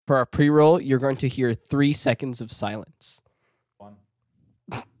For our pre-roll, you're going to hear 3 seconds of silence. 1,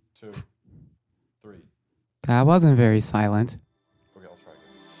 2, 3. That wasn't very silent. Okay, I'll try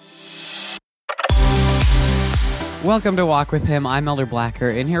again. Welcome to Walk With Him. I'm Elder Blacker,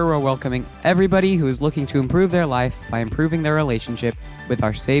 and here we're welcoming everybody who is looking to improve their life by improving their relationship with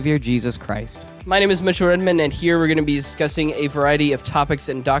our Savior, Jesus Christ. My name is Mitchell Redmond, and here we're going to be discussing a variety of topics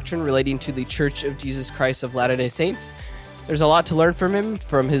and doctrine relating to the Church of Jesus Christ of Latter-day Saints. There's a lot to learn from him,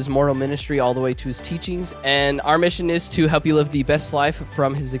 from his mortal ministry all the way to his teachings, and our mission is to help you live the best life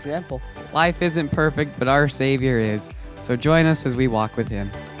from his example. Life isn't perfect, but our Savior is. So join us as we walk with Him.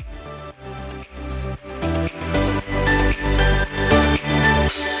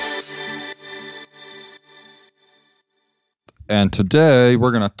 And today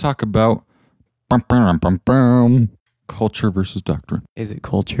we're going to talk about culture versus doctrine. Is it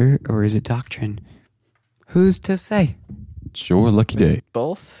culture or is it doctrine? Who's to say? It's your lucky day. It's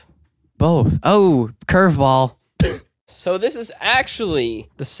both. Both. Oh, curveball. So this is actually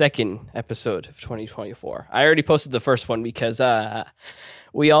the second episode of 2024. I already posted the first one because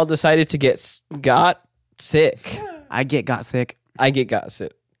we all decided to got sick. I got sick. Got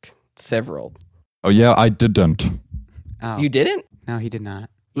sick. Several. Oh, yeah, I didn't. Oh. You didn't? No, he did not.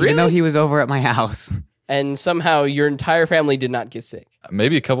 Really? Even though he was over at my house. And somehow your entire family did not get sick.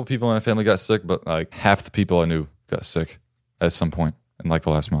 Maybe a couple people in my family got sick, but like half the people I knew got sick at some point in like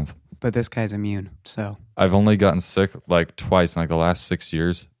the last month. But this guy's immune, so. I've only gotten sick like twice in like the last 6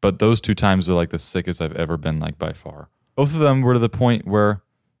 years, but those 2 times are like the sickest I've ever been, like by far. Both of them were to the point where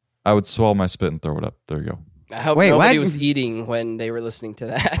I would swallow my spit and throw it up. There you go. I hope nobody was eating when they were listening to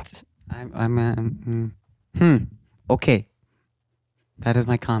that. Okay. That is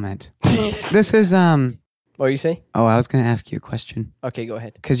my comment. This is, What were you say? Oh, I was going to ask you a question. Okay, go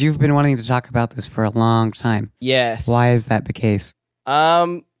ahead. Because you've been wanting to talk about this for a long time. Yes. Why is that the case?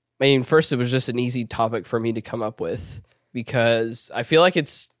 I mean, first, it was just an easy topic for me to come up with because I feel like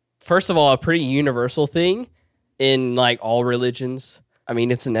it's, first of all, a pretty universal thing in like all religions. I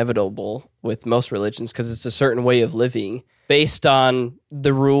mean, it's inevitable with most religions because it's a certain way of living based on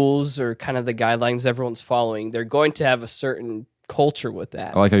the rules or kind of the guidelines everyone's following. They're going to have a certain culture with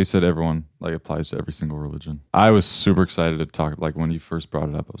that. I like how you said everyone, like applies to every single religion. I was super excited to talk, like when you first brought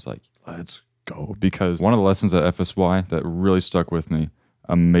it up, I was like, let's go. Because one of the lessons at FSY that really stuck with me,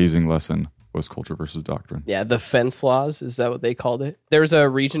 amazing lesson, was culture versus doctrine. Yeah, the fence laws, is that what they called it? There was a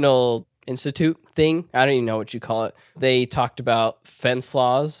regional institute thing. I don't even know what you call it. They talked about fence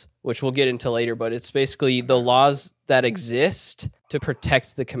laws, which we'll get into later, but it's basically the laws that exist to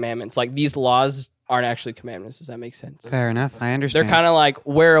protect the commandments. Like these laws aren't actually commandments. Does that make sense? Fair enough. I understand. They're kind of like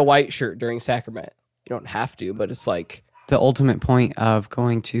wear a white shirt during sacrament. You don't have to, but it's like... The ultimate point of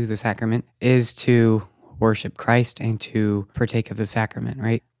going to the sacrament is to worship Christ and to partake of the sacrament,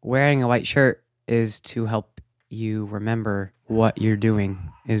 right? Wearing a white shirt is to help you remember what you're doing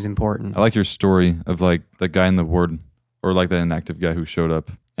is important. I like your story of like the guy in the ward, or like the inactive guy who showed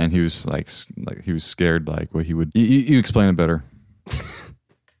up and he was like he was scared, like what he would... You explain it better.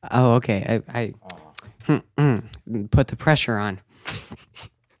 Oh, okay. I put the pressure on.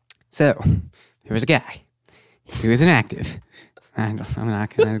 So, there was a guy. He was inactive. I'm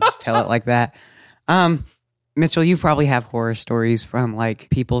not going to tell it like that. Mitchell, you probably have horror stories from like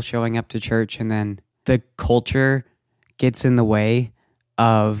people showing up to church and then the culture gets in the way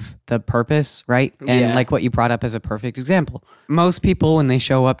of the purpose, right? And like what you brought up as a perfect example. Most people, when they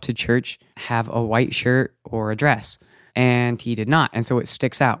show up to church, have a white shirt or a dress, and he did not. And so it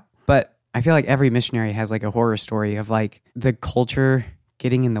sticks out. But I feel like every missionary has like a horror story of like the culture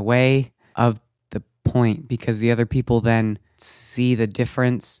getting in the way of the point because the other people then see the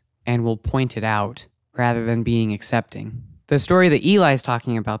difference and will point it out rather than being accepting. The story that Eli's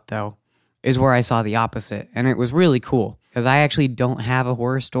talking about, though, is where I saw the opposite, and it was really cool because I actually don't have a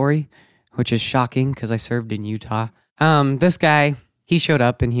horror story, which is shocking because I served in Utah. This guy, he showed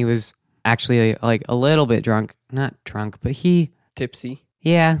up and he was actually like a little bit drunk. Not drunk, but tipsy.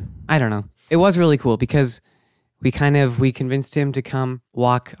 Yeah, I don't know. It was really cool because we convinced him to come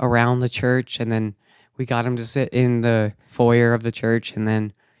walk around the church, and then we got him to sit in the foyer of the church, and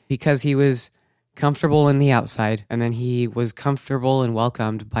then because he was comfortable in the outside, and then he was comfortable and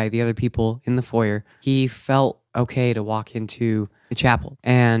welcomed by the other people in the foyer, he felt okay to walk into the chapel,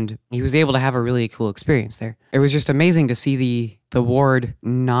 and he was able to have a really cool experience there. It was just amazing to see the ward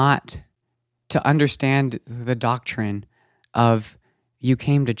not to understand the doctrine of you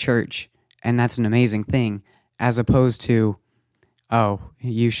came to church and that's an amazing thing, as opposed to, oh,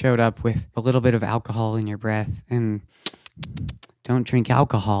 you showed up with a little bit of alcohol in your breath and don't drink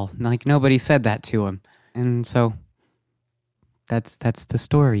alcohol. Like nobody said that to him. And so That's the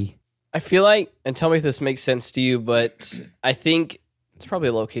story. I feel like, and tell me if this makes sense to you, but I think it's probably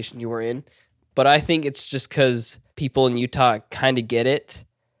a location you were in, but I think it's just because people in Utah kind of get it.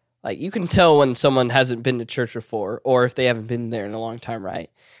 Like, you can tell when someone hasn't been to church before, or if they haven't been there in a long time, right?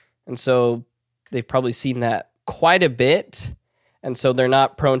 And so they've probably seen that quite a bit, and so they're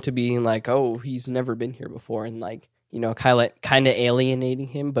not prone to being like, oh, he's never been here before, and like, you know, kind of alienating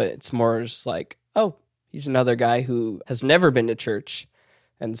him, but it's more just like, oh, he's another guy who has never been to church.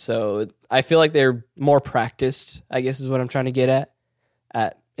 And so I feel like they're more practiced, I guess is what I'm trying to get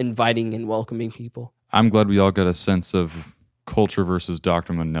at inviting and welcoming people. I'm glad we all got a sense of culture versus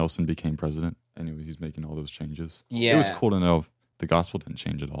doctrine when Nelson became president. Anyway, he's making all those changes. Yeah. It was cool to know the gospel didn't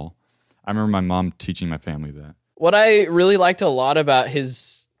change at all. I remember my mom teaching my family that. What I really liked a lot about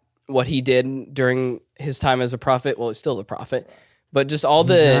what he did during his time as a prophet, well, he's still a prophet, but just all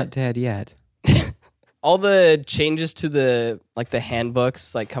He's not dead yet. all the changes to the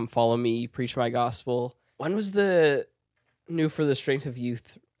handbooks, like Come Follow Me, Preach My Gospel. When was the New for the Strength of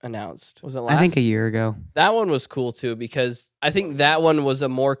Youth announced? Was it last? I think a year ago. That one was cool too, because I think that one was a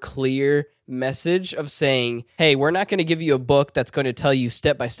more clear message of saying, hey, we're not going to give you a book that's going to tell you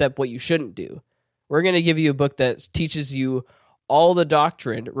step by step what you shouldn't do. We're going to give you a book that teaches you all the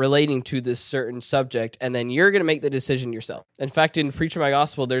doctrine relating to this certain subject, and then you're going to make the decision yourself. In fact, in Preach My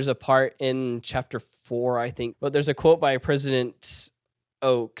Gospel, there's a part in chapter 4, I think, but there's a quote by President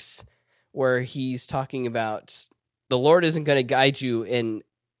Oaks where he's talking about the Lord isn't going to guide you in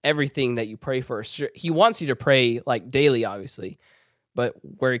everything that you pray for. He wants you to pray like daily, obviously, but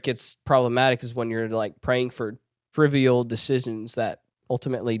where it gets problematic is when you're like praying for trivial decisions that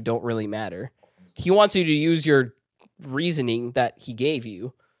ultimately don't really matter. He wants you to use your reasoning that he gave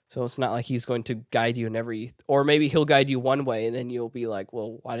you. So it's not like he's going to guide you in or maybe he'll guide you one way and then you'll be like,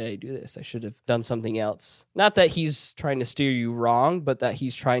 well, why did I do this? I should have done something else. Not that he's trying to steer you wrong, but that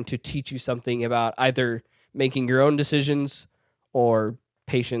he's trying to teach you something about either making your own decisions or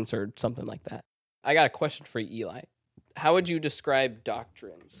patience or something like that. I got a question for you, Eli. How would you describe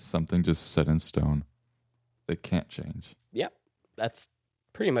doctrine? Something just set in stone that can't change. Yep. That's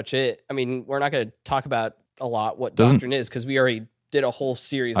pretty much it. I mean, we're not going to talk about a lot what doctrine is because we already did a whole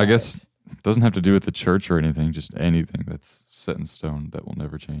series on it doesn't have to do with the church or anything, just anything that's set in stone that will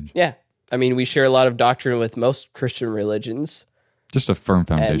never change. Yeah. I mean, we share a lot of doctrine with most Christian religions. Just a firm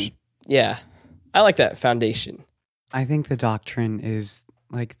foundation. Yeah. I like that foundation. I think the doctrine is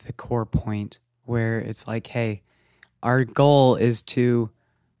like the core point where it's like, hey, our goal is to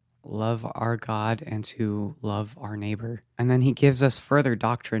love our God and to love our neighbor. And then he gives us further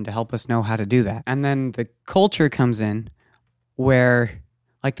doctrine to help us know how to do that. And then the culture comes in where,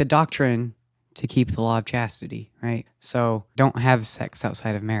 like, the doctrine to keep the law of chastity, right? So don't have sex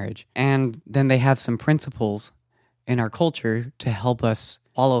outside of marriage. And then they have some principles in our culture to help us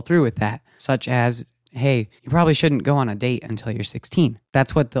follow through with that, such as, hey, you probably shouldn't go on a date until you're 16.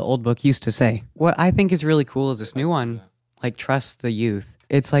 That's what the old book used to say. What I think is really cool is this new one, like, trust the youth.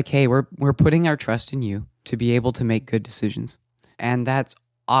 It's like, hey, we're putting our trust in you to be able to make good decisions. And that's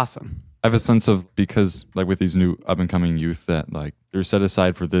awesome. I have a sense of, because like with these new up and coming youth, that like they're set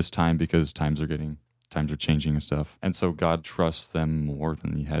aside for this time because times are changing and stuff. And so God trusts them more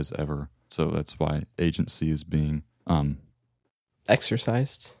than he has ever. So that's why agency is being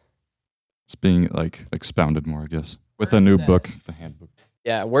exercised. It's being like expounded more, I guess. With a new book, the handbook.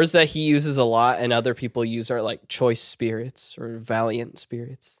 Yeah, words that he uses a lot and other people use are like choice spirits or valiant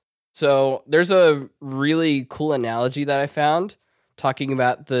spirits. So there's a really cool analogy that I found talking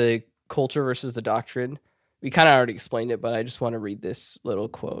about the culture versus the doctrine. We kind of already explained it, but I just want to read this little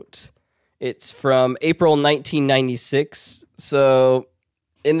quote. It's from April 1996. So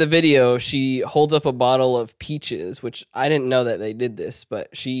in the video, she holds up a bottle of peaches, which I didn't know that they did this,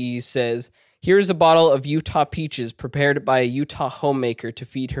 but she says, "Here's a bottle of Utah peaches prepared by a Utah homemaker to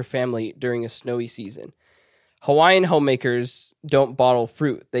feed her family during a snowy season. Hawaiian homemakers don't bottle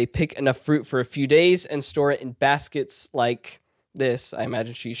fruit. They pick enough fruit for a few days and store it in baskets like this." I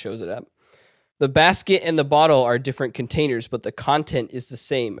imagine she shows it up. "The basket and the bottle are different containers, but the content is the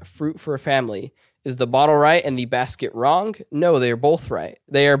same. Fruit for a family. Is the bottle right and the basket wrong? No, they are both right.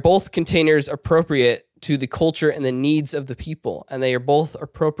 They are both containers appropriate to the culture and the needs of the people, and they are both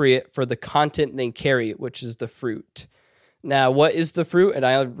appropriate for the content they carry, which is the fruit." Now, what is the fruit? And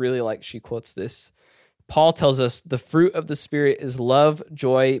I really like, she quotes this. Paul tells us the fruit of the Spirit is love,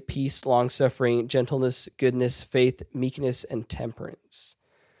 joy, peace, long-suffering, gentleness, goodness, faith, meekness, and temperance.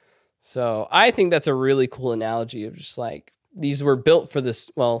 So I think that's a really cool analogy of just like, these were built for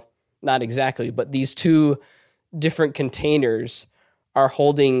this, well, not exactly, but these two different containers are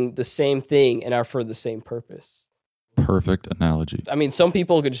holding the same thing and are for the same purpose. perfect analogy. I mean, some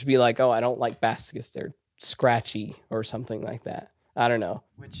people could just be like, oh, I don't like baskets. They're scratchy or something like that. I don't know.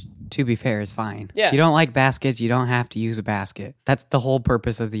 Which, to be fair, is fine. Yeah. If you don't like baskets, you don't have to use a basket. That's the whole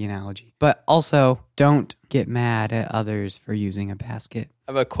purpose of the analogy. But also, don't get mad at others for using a basket.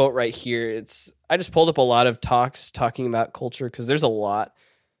 I have a quote right here. I just pulled up a lot of talks talking about culture because there's a lot.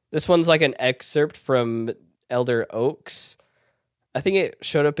 This one's like an excerpt from Elder Oaks. I think it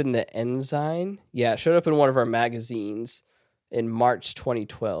showed up in the Ensign. Yeah, it showed up in one of our magazines in March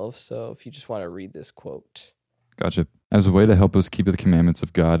 2012. So if you just want to read this quote. Gotcha. As a way to help us keep the commandments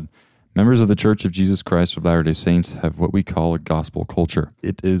of God, members of the Church of Jesus Christ of Latter-day Saints have what we call a gospel culture.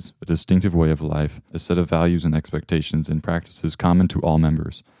 It is a distinctive way of life, a set of values and expectations and practices common to all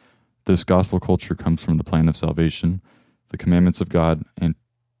members. This gospel culture comes from the plan of salvation, the commandments of God, and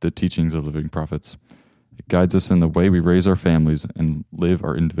the teachings of living prophets. It guides us in the way we raise our families and live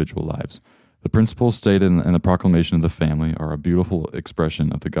our individual lives. The principles stated in the proclamation of the family are a beautiful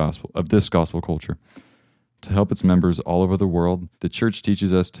expression of this gospel culture. To help its members all over the world, the church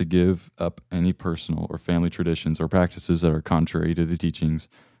teaches us to give up any personal or family traditions or practices that are contrary to the teachings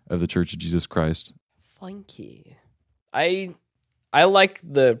of the Church of Jesus Christ. Funky. I like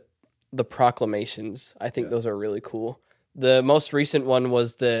the proclamations. I think those are really cool. The most recent one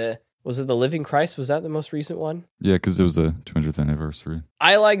was the Living Christ? Was that the most recent one? Yeah, because it was the 200th anniversary.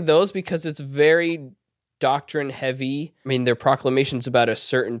 I like those because it's very doctrine heavy. I mean, they're proclamations about a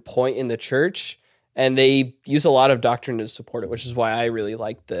certain point in the church, and they use a lot of doctrine to support it, which is why I really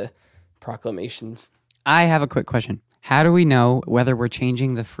like the proclamations. I have a quick question. How do we know whether we're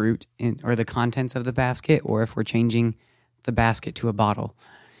changing the fruit or the contents of the basket, or if we're changing the basket to a bottle?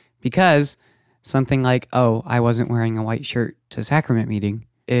 Because something like, oh, I wasn't wearing a white shirt to sacrament meeting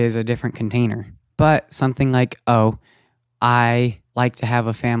is a different container. But something like, oh, I like to have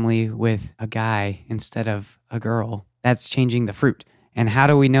a family with a guy instead of a girl, that's changing the fruit. And how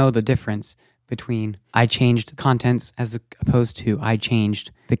do we know the difference between I changed the contents as opposed to I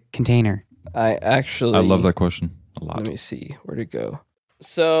changed the container? I love that question a lot. Let me see. Where'd it go?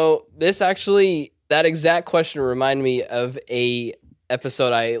 So that exact question reminded me of a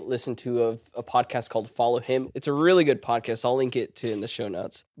episode I listened to of a podcast called Follow Him. It's a really good podcast. I'll link it in the show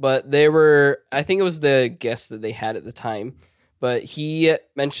notes. But I think it was the guest that they had at the time, but he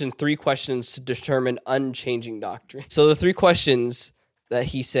mentioned 3 questions to determine unchanging doctrine. So the 3 questions that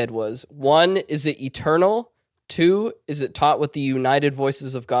he said was, 1, is it eternal? 2, is it taught with the united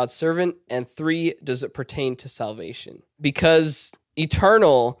voices of God's servant? And 3, does it pertain to salvation? Because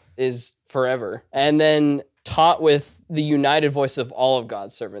eternal is forever. And then taught with the united voice of all of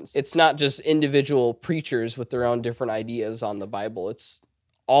God's servants. It's not just individual preachers with their own different ideas on the Bible. It's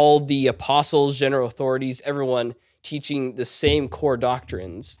all the apostles, general authorities, everyone teaching the same core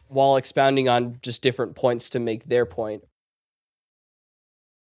doctrines while expounding on just different points to make their point.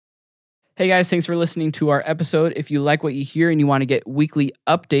 Hey guys, thanks for listening to our episode. If you like what you hear and you want to get weekly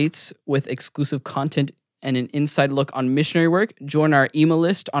updates with exclusive content and an inside look on missionary work, join our email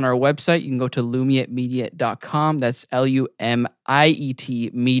list on our website. You can go to lumietmedia.com. That's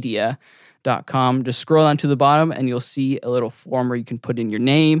LUMIET media.com. Just scroll down to the bottom and you'll see a little form where you can put in your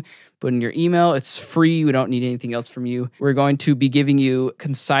name, put in your email. It's free. We don't need anything else from you. We're going to be giving you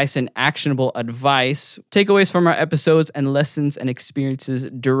concise and actionable advice, takeaways from our episodes, and lessons and experiences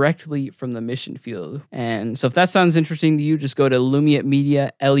directly from the mission field. And so if that sounds interesting to you, just go to Lumiet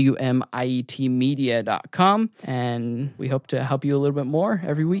Media, LUMIET media.com, and we hope to help you a little bit more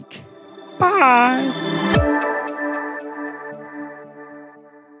every week. Bye!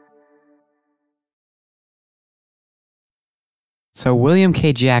 So William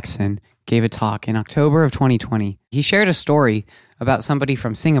K. Jackson gave a talk in October of 2020. He shared a story about somebody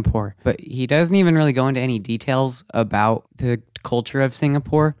from Singapore, but he doesn't even really go into any details about the culture of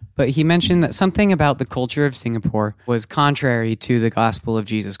Singapore. But he mentioned that something about the culture of Singapore was contrary to the gospel of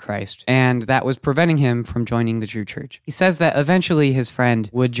Jesus Christ, and that was preventing him from joining the true church. He says that eventually his friend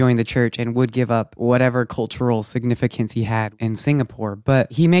would join the church and would give up whatever cultural significance he had in Singapore.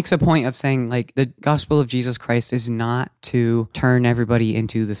 But he makes a point of saying, like, the gospel of Jesus Christ is not to turn everybody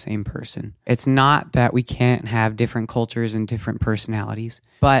into the same person. It's not that we can't have different cultures and different personalities,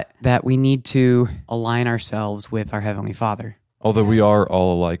 but that we need to align ourselves with our Heavenly Father. Although we are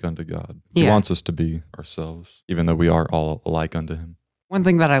all alike unto God. He Yeah. wants us to be ourselves, even though we are all alike unto Him. One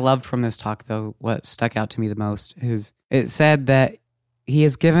thing that I loved from this talk, though, what stuck out to me the most, is it said that he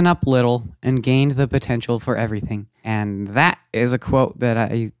has given up little and gained the potential for everything. And that is a quote that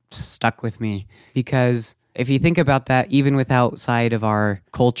I stuck with me, because if you think about that, even with outside of our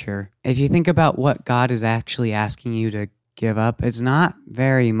culture, if you think about what God is actually asking you to give up, it's not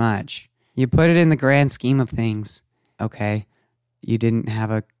very much. You put it in the grand scheme of things. Okay. You didn't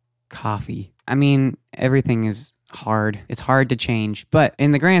have a coffee. I mean, everything is hard. It's hard to change. But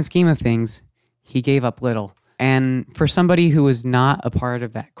in the grand scheme of things, he gave up little. And for somebody who was not a part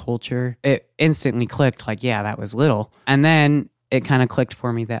of that culture, it instantly clicked like, yeah, that was little. And then it kind of clicked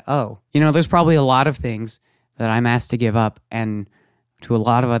for me that, there's probably a lot of things that I'm asked to give up. And to a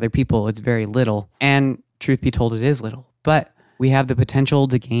lot of other people, it's very little. And truth be told, it is little. But we have the potential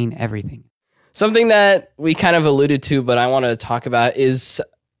to gain everything. Something that we kind of alluded to, but I want to talk about is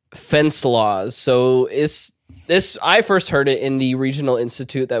fence laws. So I first heard it in the regional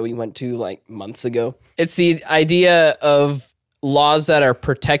institute that we went to like months ago. It's the idea of laws that are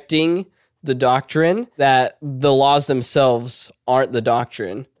protecting the doctrine, that the laws themselves aren't the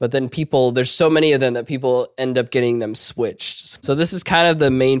doctrine. But then there's so many of them that people end up getting them switched. So this is kind of the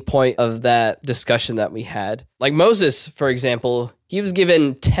main point of that discussion that we had. Like Moses, for example, he was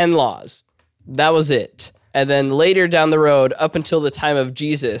given 10 laws. That was it. And then later down the road, up until the time of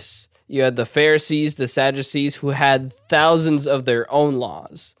Jesus, you had the Pharisees, the Sadducees, who had thousands of their own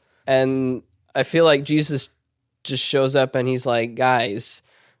laws. And I feel like Jesus just shows up and he's like, guys,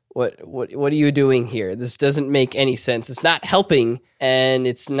 what are you doing here? This doesn't make any sense. It's not helping, and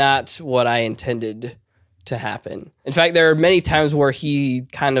it's not what I intended to happen. In fact, there are many times where he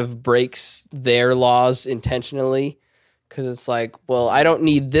kind of breaks their laws intentionally, because it's like, well, I don't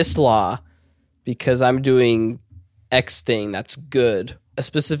need this law because I'm doing X thing that's good. A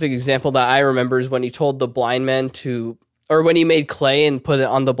specific example that I remember is when he told the blind man or when he made clay and put it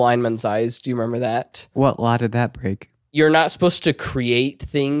on the blind man's eyes. Do you remember that? What law did that break? You're not supposed to create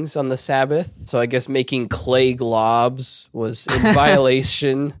things on the Sabbath. So I guess making clay globs was in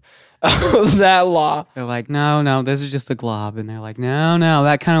violation of that law. They're like, no, this is just a glob. And they're like, no,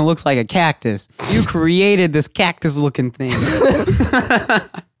 that kind of looks like a cactus. You created this cactus-looking thing.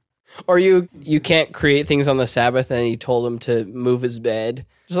 Or you can't create things on the Sabbath, and he told him to move his bed.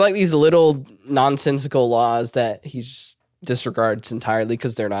 Just like these little nonsensical laws that he just disregards entirely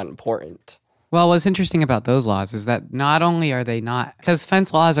because they're not important. Well, what's interesting about those laws is that not only are they not, because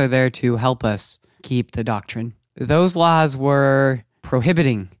fence laws are there to help us keep the doctrine. Those laws were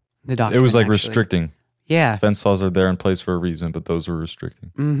prohibiting the doctrine. It was like actually. restricting. Yeah. Fence laws are there in place for a reason, but those were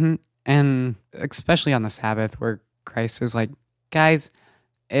restricting. Mm-hmm. And especially on the Sabbath, where Christ is like, guys,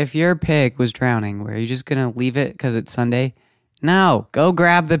 if your pig was drowning, were you just going to leave it because it's Sunday? No, go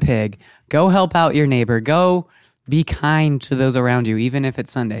grab the pig. Go help out your neighbor. Go be kind to those around you, even if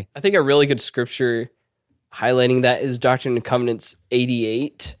it's Sunday. I think a really good scripture highlighting that is Doctrine and Covenants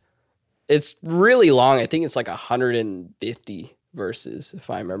 88. It's really long. I think it's like 150 verses, if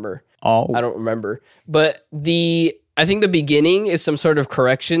I remember. Oh. I don't remember. But I think the beginning is some sort of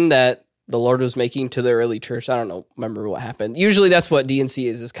correction that the Lord was making to the early church. I don't remember what happened. Usually that's what D&C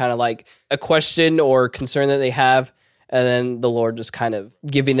is kind of like a question or concern that they have, and then the Lord just kind of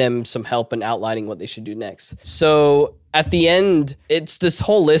giving them some help and outlining what they should do next. So at the end, it's this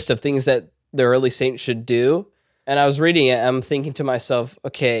whole list of things that the early saints should do. And I was reading it, I'm thinking to myself,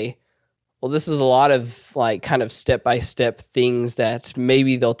 okay, well, this is a lot of like kind of step-by-step things that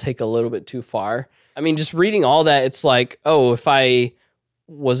maybe they'll take a little bit too far. I mean, just reading all that, it's like, oh, if I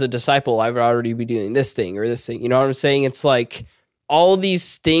was a disciple, I would already be doing this thing or this thing. You know what I'm saying? It's like all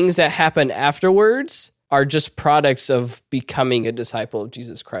these things that happen afterwards are just products of becoming a disciple of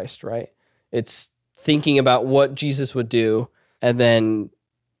Jesus Christ, right? It's thinking about what Jesus would do and then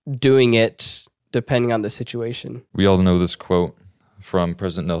doing it depending on the situation. We all know this quote from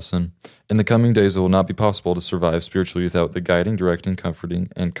President Nelson. In the coming days, it will not be possible to survive spiritually without the guiding, directing, comforting,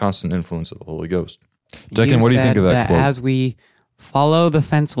 and constant influence of the Holy Ghost. Declan, what do you think of that quote? As we follow the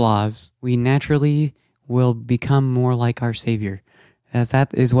fence laws, we naturally will become more like our Savior, as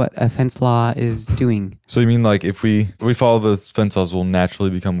that is what a fence law is doing. So you mean like if we follow the fence laws, we'll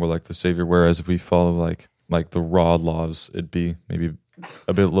naturally become more like the Savior, whereas if we follow like the raw laws, it'd be maybe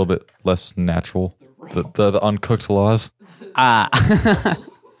a little bit less natural. The uncooked laws.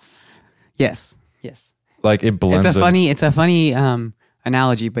 Yes. Like it blends. It's a funny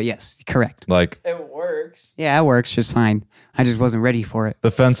analogy, but yes, correct. Like It works. Yeah, it works just fine. I just wasn't ready for it.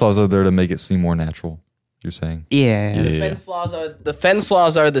 the fence laws are there to make it seem more natural. You're saying? Yeah. Yeah. The fence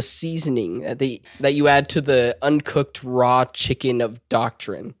laws are the seasoning that you add to the uncooked raw chicken of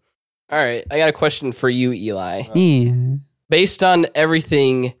doctrine. All right, I got a question for you, Eli. Yeah. Based on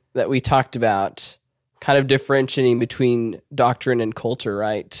everything that we talked about, kind of differentiating between doctrine and culture,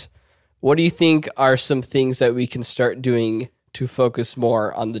 right? What do you think are some things that we can start doing to focus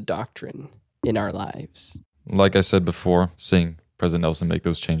more on the doctrine in our lives? Like I said before, seeing President Nelson make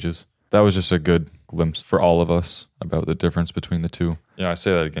those changes, that was just a good glimpse for all of us about the difference between the two. Yeah, I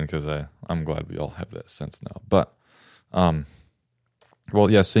say that again because I'm glad we all have that sense now. But Well,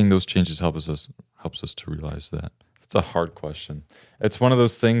 yeah, seeing those changes helps us to realize that. It's a hard question. It's one of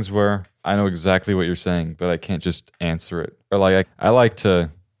those things where I know exactly what you're saying, but I can't just answer it. Or like I like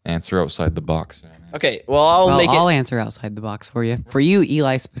to answer outside the box. You know what I mean? Okay, well, I'll answer outside the box for you. For you,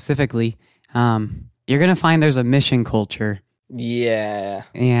 Eli, specifically, you're going to find there's a mission culture. Yeah.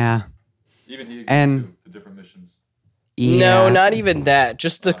 Yeah. Even he And- the different missions. Yeah. No, not even that.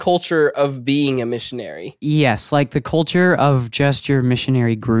 Just the culture of being a missionary. Yes, like the culture of just your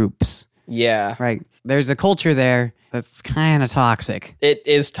missionary groups. Yeah. Right. There's a culture there that's kind of toxic. It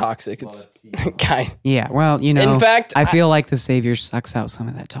is toxic. It's kind. Yeah, well, you know, In fact, I feel like the Savior sucks out some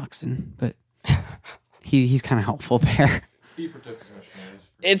of that toxin, but he's kind of helpful there. He protects the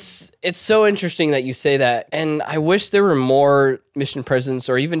missionaries. It's so interesting that you say that, and I wish there were more mission presidents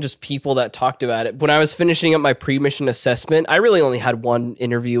or even just people that talked about it. When I was finishing up my pre-mission assessment, I really only had one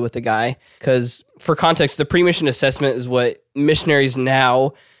interview with a guy because, for context, the pre-mission assessment is what missionaries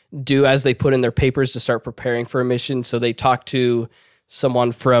now do as they put in their papers to start preparing for a mission. So they talk to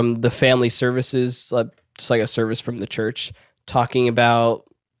someone from the family services, just like a service from the church, talking about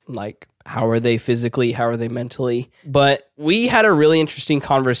like how are they physically, how are they mentally. But we had a really interesting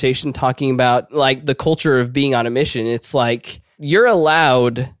conversation talking about like the culture of being on a mission. It's like you're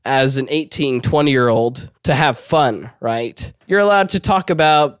allowed as an 18, 20-year-old to have fun, right? You're allowed to talk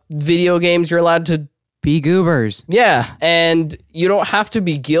about video games. You're allowed to Be goobers. yeah, and you don't have to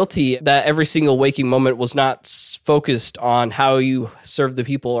be guilty that every single waking moment was not focused on how you serve the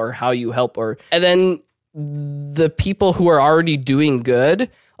people or how you help. And then the people who are already doing good,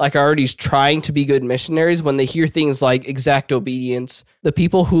 like are already trying to be good missionaries, when they hear things like exact obedience, the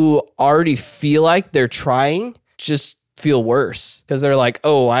people who already feel like they're trying just feel worse because they're like,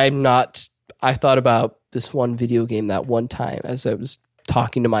 oh, I thought about this one video game that one time as I was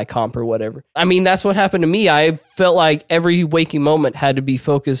talking to my comp or whatever. I mean, that's what happened to me. I felt like every waking moment had to be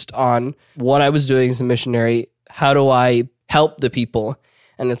focused on what I was doing as a missionary. How do I help the people?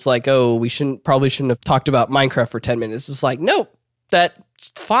 And it's like, oh, we probably shouldn't have talked about Minecraft for 10 minutes. It's like, no, that's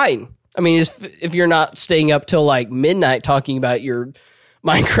fine. I mean, if you're not staying up till like midnight talking about your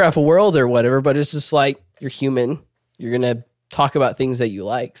Minecraft world or whatever, but it's just like, you're human. You're going to talk about things that you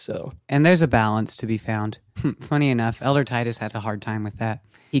like. So, And there's a balance to be found. Funny enough, Elder Titus had a hard time with that.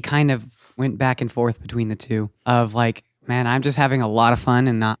 He kind of went back and forth between the two of like, man, I'm just having a lot of fun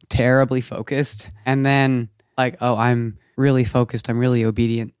and not terribly focused. And then like, oh, I'm really focused. I'm really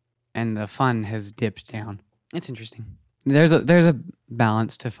obedient. And the fun has dipped down. It's interesting. There's a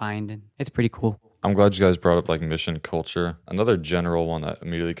balance to find, and it's pretty cool. I'm glad you guys brought up like mission culture. Another general one that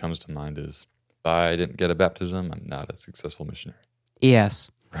immediately comes to mind is if I didn't get a baptism, I'm not a successful missionary.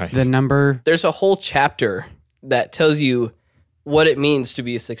 Yes. Right. The number. there's a whole chapter that tells you what it means to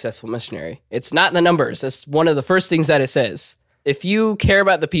be a successful missionary. It's not the numbers. That's one of the first things that it says. If you care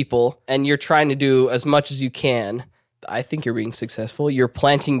about the people and you're trying to do as much as you can, I think you're being successful. You're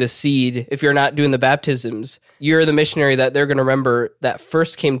planting the seed. If you're not doing the baptisms, you're the missionary that they're going to remember that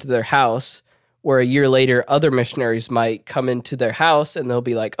first came to their house, where a year later, other missionaries might come into their house and they'll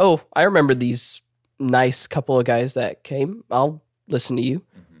be like, oh, I remember these nice couple of guys that came. I'll listen to you.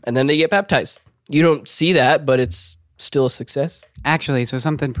 And then they get baptized. You don't see that, but it's still a success. Actually, so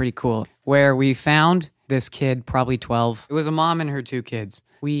something pretty cool where we found this kid, probably 12. It was a mom and her 2 kids.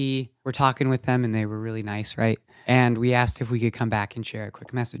 We were talking with them and they were really nice, right? And we asked if we could come back and share a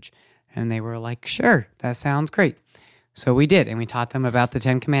quick message. And they were like, sure, that sounds great. So we did, and we taught them about the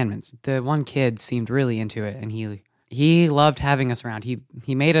 10 Commandments. The one kid seemed really into it, and he loved having us around.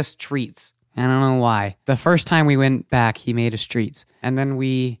 He made us treats. I don't know why. The first time we went back, he made us treats. And then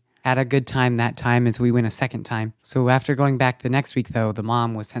we had a good time that time as we went a second time. So after going back the next week, though, the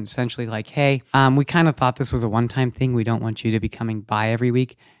mom was essentially like, hey, we kind of thought this was a one-time thing. We don't want you to be coming by every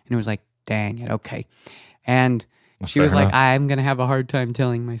week. And it was like, dang it, okay. And she was like, I'm going to have a hard time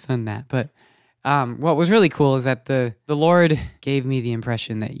telling my son that. But what was really cool is that the Lord gave me the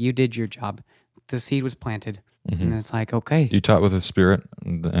impression that you did your job. The seed was planted. Mm-hmm. And it's like, okay. You taught with the Spirit,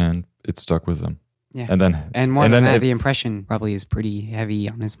 and it stuck with them. Yeah. And more than that, the impression probably is pretty heavy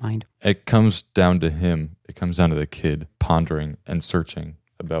on his mind. It comes down to him. It comes down to the kid pondering and searching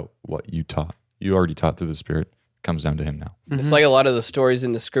about what you taught. You already taught through the Spirit. It comes down to him now. Mm-hmm. It's like a lot of the stories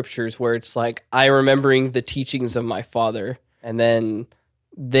in the scriptures where it's like, I remembering the teachings of my father, and then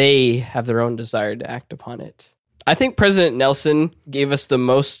they have their own desire to act upon it. I think President Nelson gave us the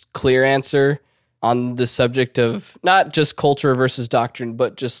most clear answer on the subject of not just culture versus doctrine,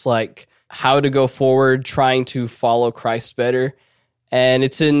 but just like how to go forward, trying to follow Christ better. And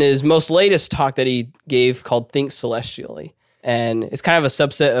it's in his most latest talk that he gave called Think Celestially. And it's kind of a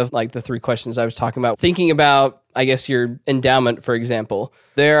subset of like the 3 questions I was talking about. Thinking about, I guess, your endowment, for example.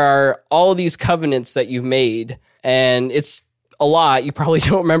 There are all these covenants that you've made, and it's a lot. You probably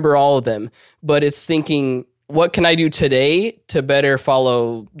don't remember all of them, but it's thinking, what can I do today to better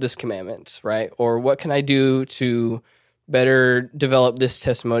follow this commandment, right? Or what can I do to better develop this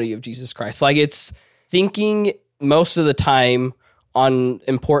testimony of Jesus Christ? Like, it's thinking most of the time on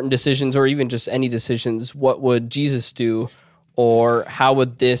important decisions, or even just any decisions. What would Jesus do? Or how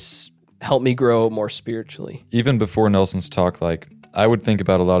would this help me grow more spiritually? Even before Nelson's talk, like, I would think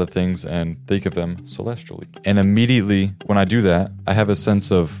about a lot of things and think of them celestially. And immediately when I do that, I have a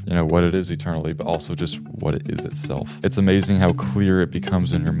sense of, what it is eternally, but also just what it is itself. It's amazing how clear it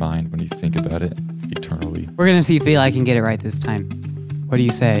becomes in your mind when you think about it eternally. We're going to see if Eli can get it right this time. What do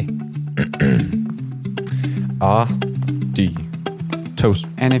you say? D. Toast.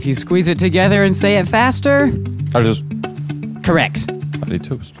 And if you squeeze it together and say it faster? I just... Correct. I need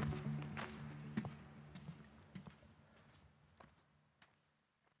toast.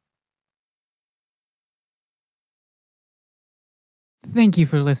 Thank you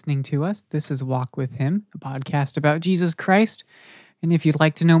for listening to us. This is Walk With Him, a podcast about Jesus Christ. And if you'd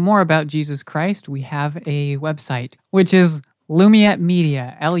like to know more about Jesus Christ, we have a website, which is Lumiet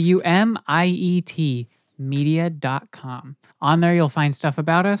Media, Lumiet media.com. On there, you'll find stuff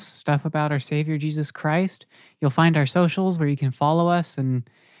about us, stuff about our Savior, Jesus Christ. You'll find our socials where you can follow us and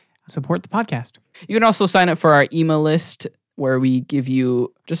support the podcast. You can also sign up for our email list, where we give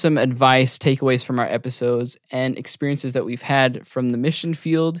you just some advice, takeaways from our episodes, and experiences that we've had from the mission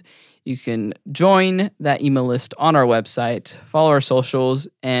field. You can join that email list on our website, follow our socials,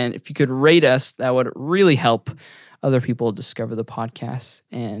 and if you could rate us, that would really help other people discover the podcast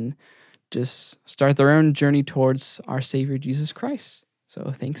and just start their own journey towards our Savior, Jesus Christ.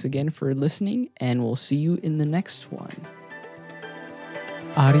 So thanks again for listening, and we'll see you in the next one.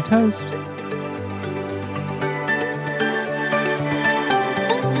 Adi toast.